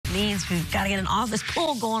means we've got to get an office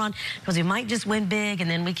pool going on because we might just win big and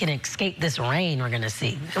then we can escape this rain we're going to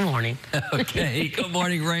see. Good morning. Okay, good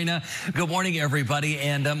morning, Raina. Good morning, everybody.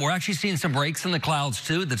 And we're actually seeing some breaks in the clouds,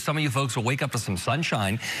 too, that some of you folks will wake up to some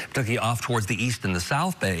sunshine, particularly off towards the east and the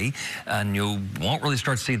South Bay. And you won't really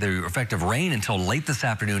start to see the effect of rain until late this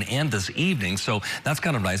afternoon and this evening. So that's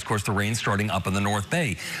kind of nice. Of course, the rain starting up in the North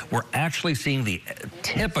Bay. We're actually seeing the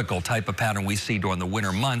typical type of pattern we see during the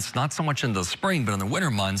winter months, not so much in the spring, but in the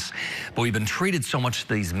winter months. But we've been treated so much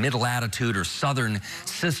to these mid-latitude or southern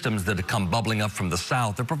systems that have come bubbling up from the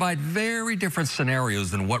south that provide very different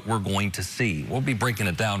scenarios than what we're going to see. We'll be breaking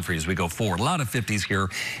it down for you as we go forward. A lot of 50s here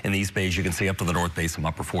in the East Bays. You can see up to the North Bay, some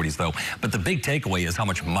upper 40s, though. But the big takeaway is how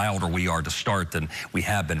much milder we are to start than we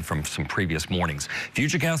have been from some previous mornings.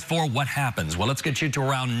 Futurecast for what happens? Well, let's get you to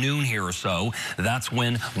around noon here or so. That's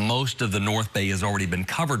when most of the North Bay has already been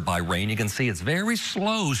covered by rain. You can see it's very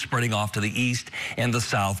slow spreading off to the east and the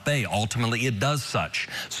South Bay. Ultimately, it does such.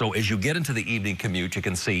 So as you get into the evening commute, you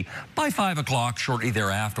can see by 5 o'clock, shortly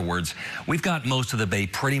thereafterwards, we've got most of the bay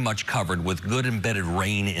pretty much covered with good embedded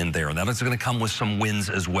rain in there. And that is going to come with some winds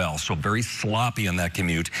as well. So very sloppy on that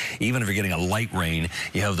commute. Even if you're getting a light rain,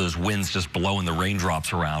 you have those winds just blowing the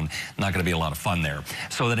raindrops around. Not going to be a lot of fun there.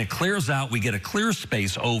 So then it clears out. We get a clear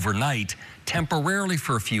space overnight, temporarily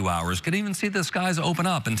for a few hours. Can even see the skies open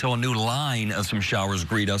up until a new line of some showers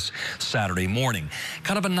greet us Saturday morning.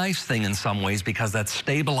 Kind of a nice thing in some ways because that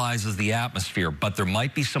stabilizes the atmosphere, but there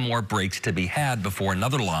might be some more breaks to be had before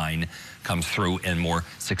another line comes through and more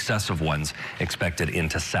successive ones expected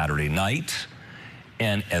into Saturday night.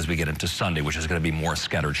 And as we get into Sunday, which is going to be more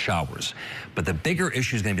scattered showers. But the bigger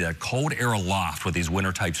issue is going to be that cold air aloft with these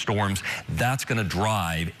winter-type storms. That's going to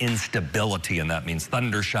drive instability, and that means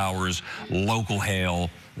thunder showers, local hail,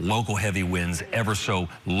 local heavy winds, ever so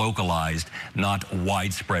localized, not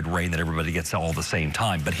widespread rain that everybody gets all at the same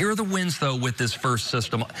time. But here are the winds, though, with this first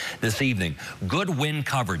system this evening. Good wind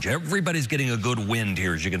coverage. Everybody's getting a good wind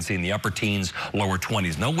here, as you can see in the upper teens, lower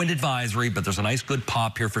 20s. No wind advisory, but there's a nice good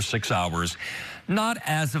pop here for 6 hours. Not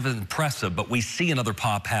as of impressive, but we see another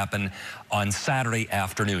pop happen on Saturday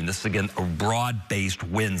afternoon. This is, again, a broad-based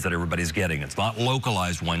winds that everybody's getting. It's not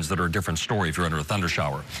localized ones that are a different story if you're under a thunder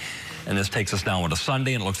shower. And this takes us now into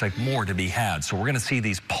Sunday, and it looks like more to be had. So we're going to see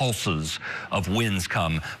these pulses of winds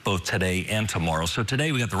come both today and tomorrow. So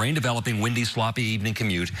today we got the rain developing, windy, sloppy evening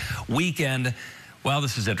commute. Weekend, well,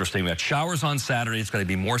 this is interesting. We got showers on Saturday. It's going to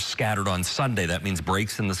be more scattered on Sunday. That means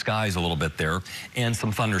breaks in the skies a little bit there and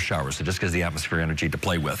some thunder showers. So just gives the atmosphere energy to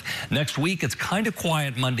play with. Next week, it's kind of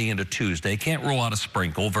quiet Monday into Tuesday. Can't rule out a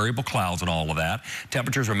sprinkle, variable clouds and all of that.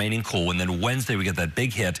 Temperatures remaining cool. And then Wednesday, we get that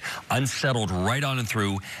big hit, unsettled right on and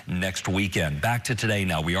through next weekend. Back to today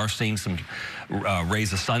now. We are seeing some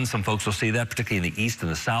rays of sun. Some folks will see that, particularly in the east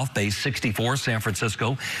and the South Bay. 64 San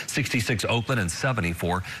Francisco, 66 Oakland, and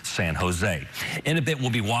 74 San Jose. In a bit, we'll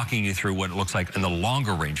be walking you through what it looks like in the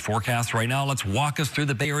longer range forecast. Right now, let's walk us through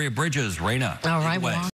the Bay Area bridges. Raina, all right.